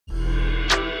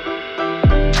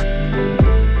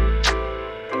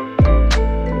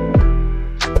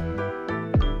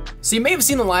So you may have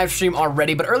seen the live stream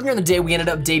already, but earlier in the day we ended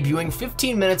up debuting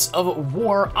 15 minutes of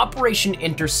War Operation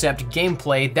Intercept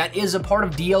gameplay that is a part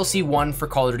of DLC 1 for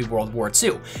Call of Duty World War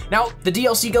II. Now, the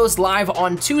DLC goes live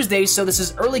on Tuesday, so this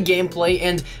is early gameplay,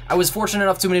 and I was fortunate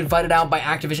enough to be invited out by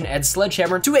Activision Ed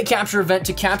Sledgehammer to a capture event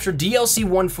to capture DLC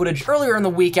 1 footage earlier in the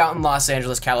week out in Los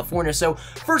Angeles, California. So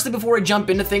firstly, before I jump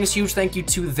into things, huge thank you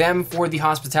to them for the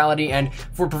hospitality and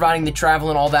for providing the travel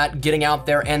and all that, getting out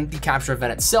there, and the capture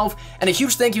event itself. And a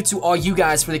huge thank you to all you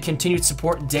guys for the continued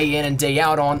support day in and day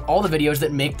out on all the videos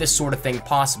that make this sort of thing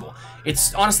possible.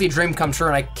 It's honestly a dream come true,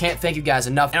 and I can't thank you guys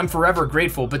enough, and I'm forever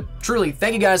grateful, but truly,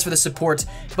 thank you guys for the support.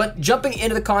 But jumping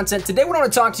into the content, today what I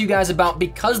want to talk to you guys about,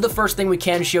 because the first thing we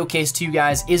can showcase to you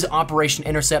guys is Operation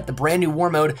Intercept, the brand new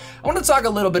war mode, I want to talk a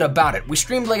little bit about it. We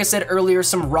streamed, like I said earlier,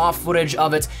 some raw footage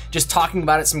of it, just talking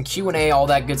about it, some Q&A, all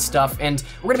that good stuff, and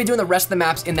we're going to be doing the rest of the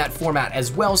maps in that format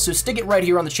as well, so stick it right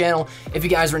here on the channel if you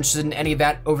guys are interested in any of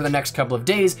that over the next couple of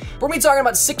days. We're going to be talking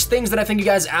about 6 things that I think you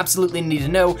guys absolutely need to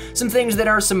know, some things that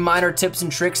are some minor tips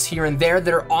and tricks here and there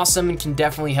that are awesome and can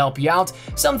definitely help you out,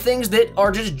 some things that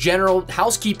are just general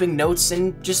housekeeping notes,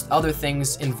 and just other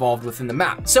things involved within the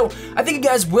map. So I think you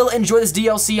guys will enjoy this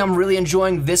DLC. I'm really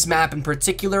enjoying this map in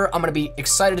particular. I'm gonna be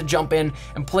excited to jump in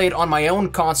and play it on my own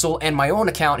console and my own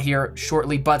account here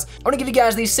shortly, but I want to give you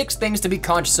guys these 6 things to be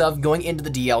conscious of going into the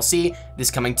DLC this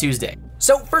coming Tuesday.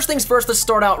 So first things first, let's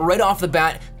start out right off the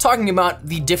bat talking about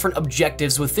the different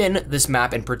objectives within this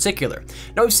map in particular.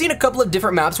 Now we've seen a couple of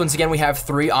different maps. Once again, we have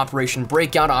 3, Operation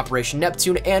Breakout, Operation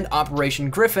Neptune, and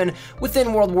Operation Griffin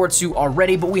within World War II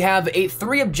already, but we have a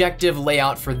 3 objective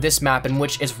layout for this map, in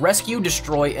which is rescue,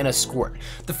 destroy, and escort.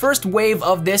 The first wave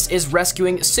of this is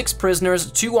rescuing 6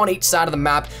 prisoners, 2 on each side of the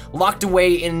map, locked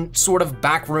away in sort of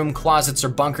backroom closets or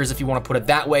bunkers, if you want to put it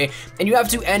that way, and you have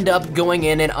to end up going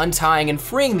in and untying and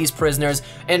freeing these prisoners.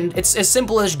 And it's as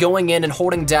simple as going in and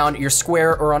holding down your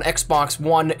square, or on Xbox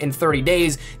One in 30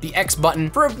 days, the X button,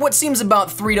 for what seems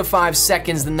about 3 to 5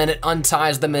 seconds, and then it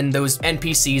unties them and those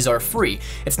NPCs are free.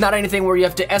 It's not anything where you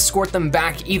have to escort them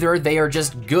back either. They are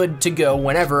just good to go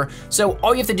whenever. So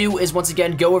all you have to do is, once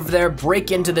again, go over there,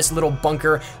 break into this little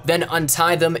bunker, then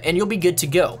untie them, and you'll be good to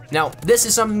go. Now, this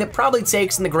is something that probably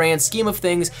takes, in the grand scheme of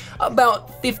things,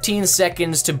 about 15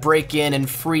 seconds to break in and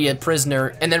free a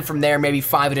prisoner, and then from there, maybe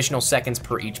 5 additional seconds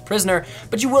per each prisoner,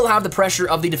 but you will have the pressure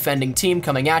of the defending team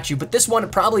coming at you. But this one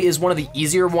probably is one of the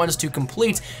easier ones to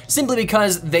complete, simply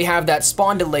because they have that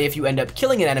spawn delay if you end up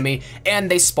killing an enemy,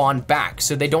 and they spawn back,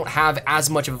 so they don't have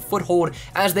as much of a foothold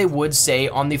as they would, say,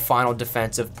 on the final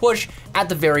defensive push at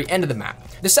the very end of the map.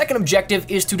 The second objective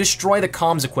is to destroy the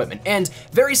comms equipment, and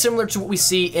very similar to what we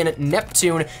see in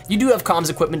Neptune, you do have comms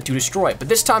equipment to destroy, but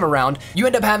this time around, you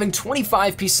end up having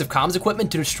 25 pieces of comms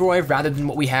equipment to destroy rather than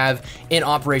what we have in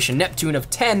Operation Neptune of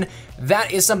 10.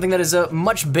 That is something that is a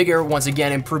much bigger, once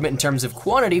again, improvement in terms of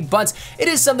quantity, but it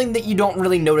is something that you don't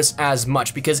really notice as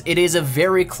much because it is a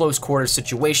very close quarters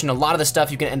situation. A lot of the stuff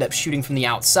you can end up shooting from the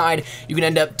outside. You can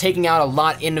end up taking out a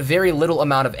lot in a very little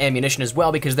amount of ammunition as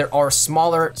well, because there are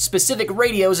smaller specific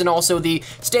radios and also the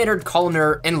standard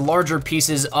columnar and larger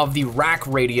pieces of the rack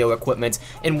radio equipment,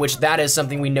 in which that is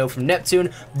something we know from Neptune.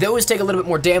 Those take a little bit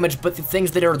more damage, but the things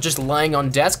that are just lying on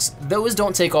desks, those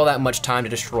don't take all that much time to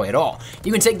destroy at all.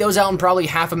 You can take those out in probably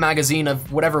half a magazine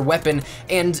of whatever weapon,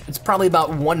 and it's probably about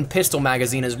 1 pistol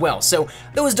magazine as well. So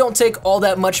those don't take all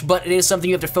that much, but it is something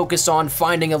you have to focus on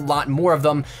finding a lot more of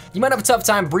them. You might have a tough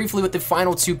time briefly with the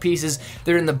final 2 pieces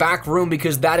that are in the back room,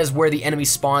 because that is where the enemy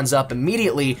spawns up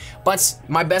immediately, but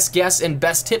my best guess and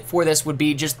best tip for this would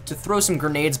be just to throw some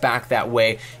grenades back that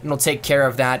way, and it'll take care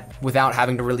of that without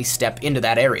having to really step into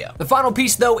that area. The final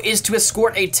piece, though, is to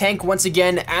escort a tank, once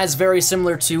again, as very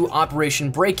similar to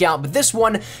Operation Breakout, but this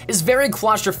one is very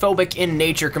claustrophobic in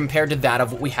nature compared to that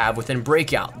of what we have within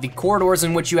Breakout. The corridors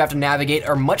in which you have to navigate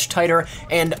are much tighter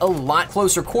and a lot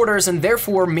closer quarters, and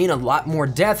therefore mean a lot more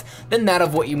death than that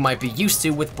of what you might be used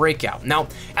to with Breakout. Now,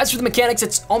 as for the mechanics,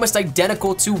 it's almost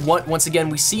identical to what, once again,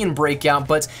 we see in Breakout,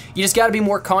 but you just gotta be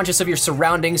more conscious of your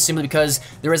surroundings, simply because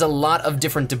there is a lot of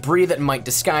different debris that might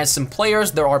disguise some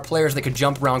players. There are players that could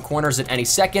jump around corners at any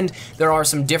second. There are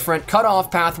some different cutoff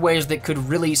pathways that could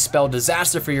really spell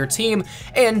disaster for your team,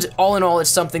 and all in all, it's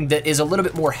something that is a little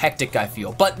bit more hectic, I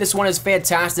feel. But this one is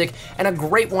fantastic and a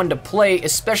great one to play,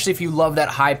 especially if you love that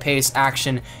high-paced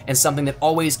action and something that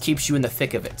always keeps you in the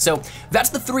thick of it. So that's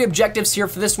the 3 objectives here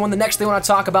for this one. The next thing I want to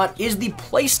talk about is the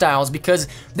play styles, because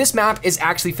this map is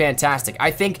actually fantastic.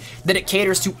 I think that it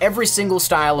caters to every single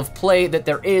style of play that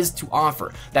there is to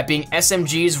offer. That being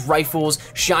SMGs, rifles,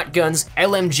 shotguns,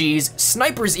 LMGs,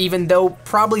 snipers even, though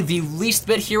probably the least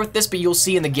bit here with this, but you'll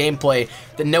see in the gameplay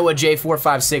that Noah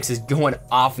J456 WW2 is going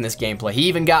off in this gameplay. He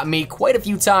even got me quite a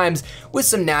few times with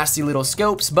some nasty little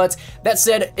scopes, but that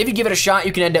said, if you give it a shot,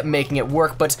 you can end up making it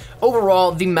work. But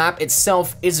overall, the map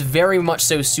itself is very much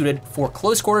so suited for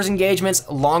close quarters engagements,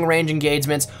 long range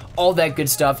engagements, all that good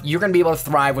stuff. You're gonna be able to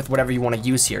thrive with whatever you want to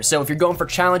use here. So if you're going for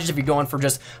challenges, if you're going for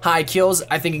just high kills,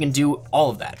 I think you can do all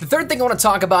of that. The third thing I want to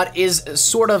talk about is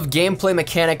sort of gameplay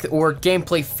mechanic or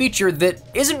gameplay feature that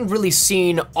isn't really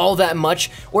seen all that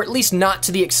much, or at least not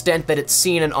to the extent that it's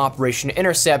seen in Operation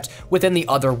Intercept within the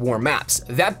other war maps.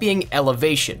 That being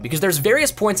elevation, because there's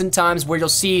various points in times where you'll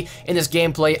see in this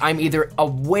gameplay I'm either a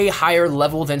way higher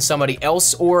level than somebody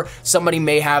else, or somebody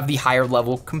may have the higher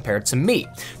level compared to me.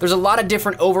 There's a lot of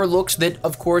different overlooks that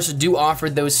of course do offer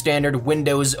those standard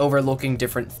windows overlooking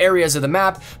different areas of the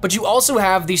map, but you also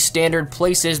have these standard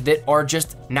places that are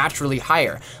just naturally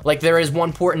higher. Like there is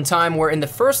one point in time where in the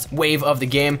first wave of the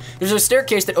game, there's a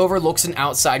staircase that overlooks an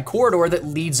outside corridor that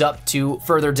leads up to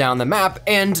further down the map,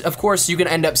 and of course you can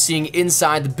end up seeing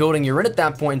inside the building you're in at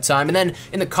that point in time. And then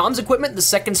in the comms equipment, the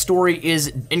second story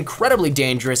is incredibly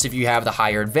dangerous if you have the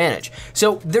higher advantage.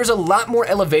 So there's a lot more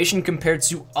elevation compared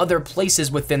to other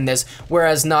places within this,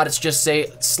 whereas not it's just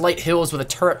say slight hills with a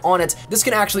turret on it. This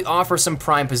can actually offer some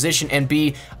prime position and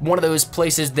be one of those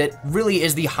places that really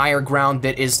is the higher ground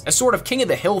that is a sort of king of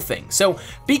the hill thing. So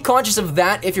be conscious of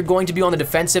that if you're going to be on the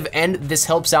defensive end. This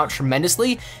helps out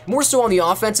tremendously. More so on the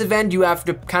offensive end, you have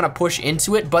to kind of push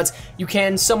into it, but you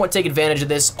can somewhat take advantage of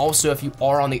this also if you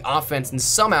are on the offense in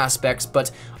some aspects.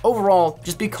 But overall,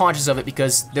 just be conscious of it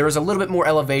because there is a little bit more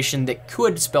elevation that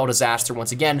could spell disaster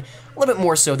once again, a little bit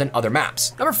more so than other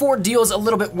maps. Number 4 deals a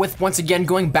little bit with, once again,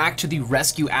 going back to the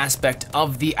rescue aspect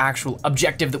of the actual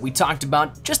objective that we talked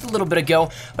about just a little bit ago,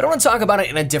 but I want to talk about it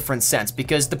in a different sense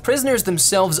because the prisoners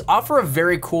themselves offer a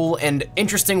very cool and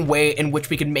interesting way in which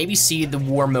we can maybe see the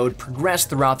war mode progress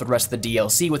throughout the rest of the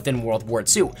DLC within World War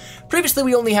II. Previously,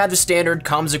 we only had the standard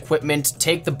comms equipment,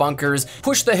 take the bunkers,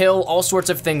 push the hill, all sorts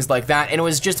of things like that, and it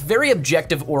was just very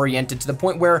objective oriented to the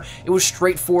point where it was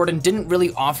straightforward and didn't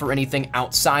really offer anything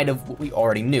outside of what we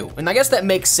already knew. And I guess that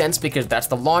makes sense because that's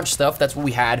the launch stuff, that's what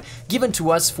we had given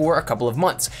to us for a couple of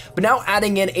months. But now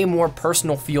adding in a more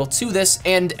personal feel to this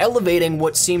and elevating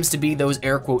what seems to be those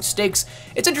air quote stakes,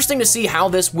 it's interesting to see how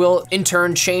this will in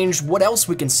turn change what else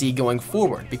we can see going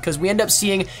forward, because we end up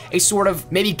seeing a sort of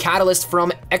maybe catalyst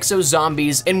from Exo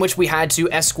Zombies in which we had to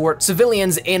escort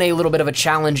civilians in a little bit of a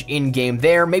challenge in game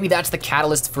there. Maybe that's the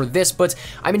catalyst for this, but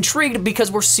I'm intrigued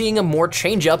because we're seeing a more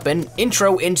change up and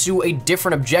intro into a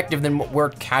different objective than what we're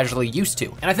casually used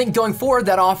to. And I think going forward,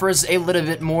 that offers a little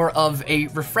bit more of a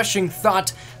refreshing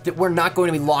thought that we're not going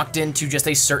to be locked into just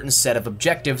a certain set of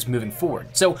objectives moving forward.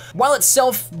 So while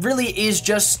itself really is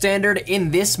just standard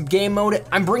in this game mode,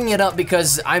 I'm bringing it up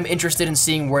because I'm interested in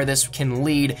seeing where this can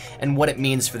lead and what it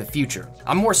means for the future.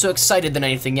 I'm more so excited than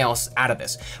anything else out of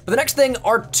this. But the next thing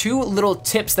are 2 little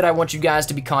tips that I want you guys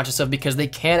to be conscious of because they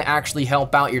can actually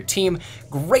help out your team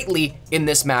greatly in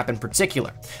this map in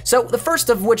particular. So the first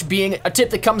of which being a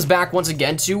tip that comes back once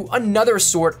again to another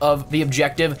sort of the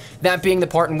objective, that being the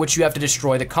part in which you have to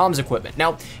destroy the comms equipment.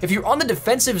 Now, if you're on the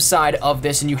defensive side of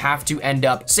this and you have to end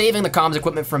up saving the comms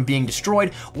equipment from being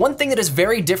destroyed, one thing that is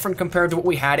very different compared to what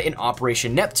we had in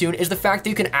Operation Neptune is the fact that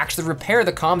you can actually repair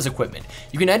the comms equipment.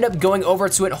 You can end up going over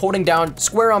to it, holding down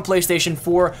square on PlayStation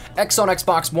 4, X on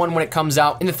Xbox One when it comes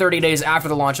out in the 30 days after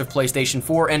the launch of PlayStation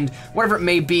 4, and whatever it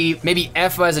may be, maybe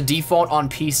F as a default on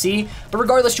PC, but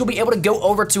regardless, you'll be able to go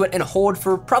over to it and hold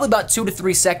for probably about 2 to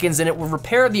 3 seconds and it will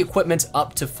repair the equipment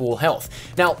up to full health.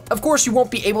 Now, of course, you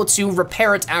won't be able to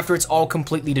repair it after it's all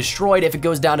completely destroyed if it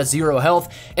goes down to 0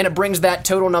 health and it brings that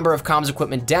total number of comms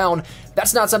equipment down.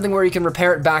 That's not something where you can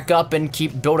repair it back up and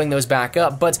keep building those back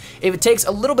up, but if it takes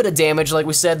a little bit of damage, like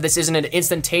we said, this isn't an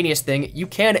instantaneous thing, you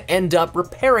can end up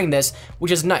repairing this,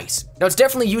 which is nice. Now, it's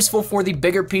definitely useful for the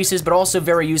bigger pieces, but also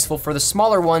very useful for the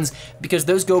smaller ones because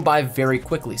those go by very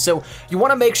quickly. So you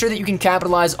want to make sure that you can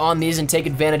capitalize on these and take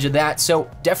advantage of that,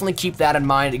 so definitely keep that in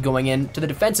mind going into the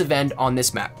defensive end on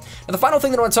this map. Now, the final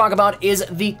thing that I want to talk about is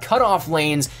the cutoff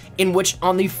lanes in which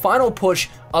on the final push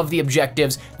of the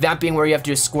objectives, that being where you have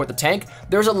to escort the tank,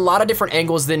 there's a lot of different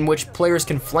angles in which players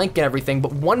can flank and everything,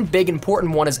 but one big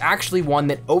important one is actually one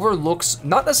that overlooks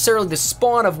not necessarily the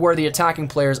spawn of where the attacking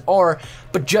players are,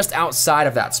 but just outside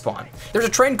of that spawn. There's a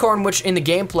train car in which in the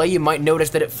gameplay you might notice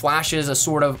that it flashes a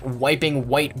sort of wiping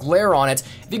white glare on it.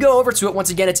 If you go over to it,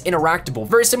 once again, it's interactable,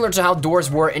 very similar to how doors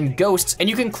were in Ghosts, and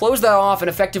you can close that off and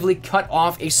effectively cut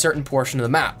off a certain portion of the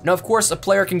map. Now, of course, a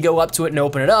player can go up to it and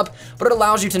open it up, but it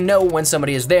allows you to know when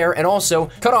somebody is is there, and also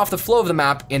cut off the flow of the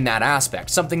map in that aspect,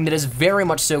 something that is very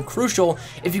much so crucial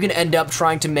if you can end up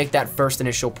trying to make that first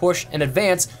initial push and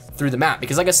advance through the map.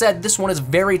 Because like I said, this one is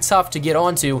very tough to get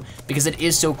onto because it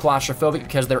is so claustrophobic,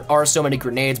 because there are so many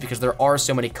grenades, because there are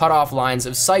so many cutoff lines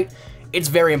of sight. It's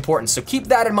very important, so keep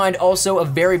that in mind. Also a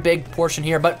very big portion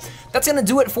here, but that's gonna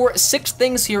do it for 6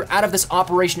 things here out of this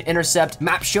Operation Intercept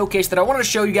map showcase that I wanted to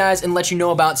show you guys and let you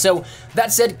know about. So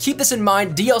that said, keep this in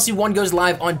mind. DLC 1 goes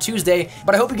live on Tuesday,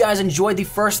 but I hope you guys enjoyed the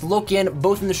first look in,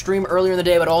 both in the stream earlier in the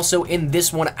day, but also in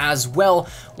this one as well.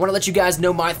 I wanna let you guys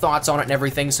know my thoughts on it and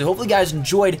everything, so hopefully you guys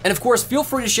enjoyed. And of course, feel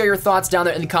free to share your thoughts down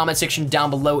there in the comment section down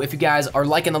below if you guys are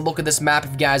liking the look of this map,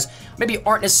 if you guys maybe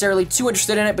aren't necessarily too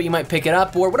interested in it, but you might pick it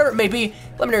up, or whatever it may be.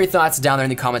 Let me know your thoughts down there in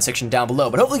the comment section down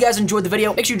below. But hopefully you guys enjoyed the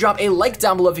video. Make sure you drop a like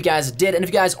down below if you guys did. And if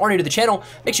you guys are new to the channel,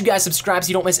 make sure you guys subscribe so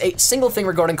you don't miss a single thing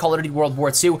regarding Call of Duty World War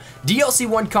II. DLC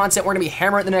 1 content, we're going to be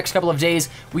hammering it the next couple of days.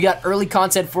 We got early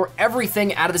content for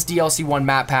everything out of this DLC 1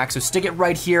 map pack, so stick it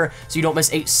right here so you don't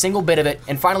miss a single bit of it.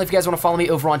 And finally, if you guys want to follow me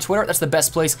over on Twitter, that's the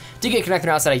best place to get connected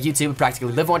outside of YouTube. I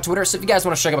practically live on Twitter, so if you guys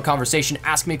want to strike up a conversation,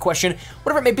 ask me a question,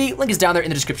 whatever it may be, link is down there in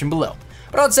the description below.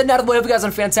 But all that said, now to the way, hope you guys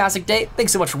have a fantastic day.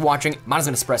 Thanks so much for watching. My name's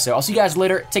been Espresso. I'll see you guys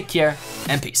later. Take care,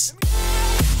 and peace.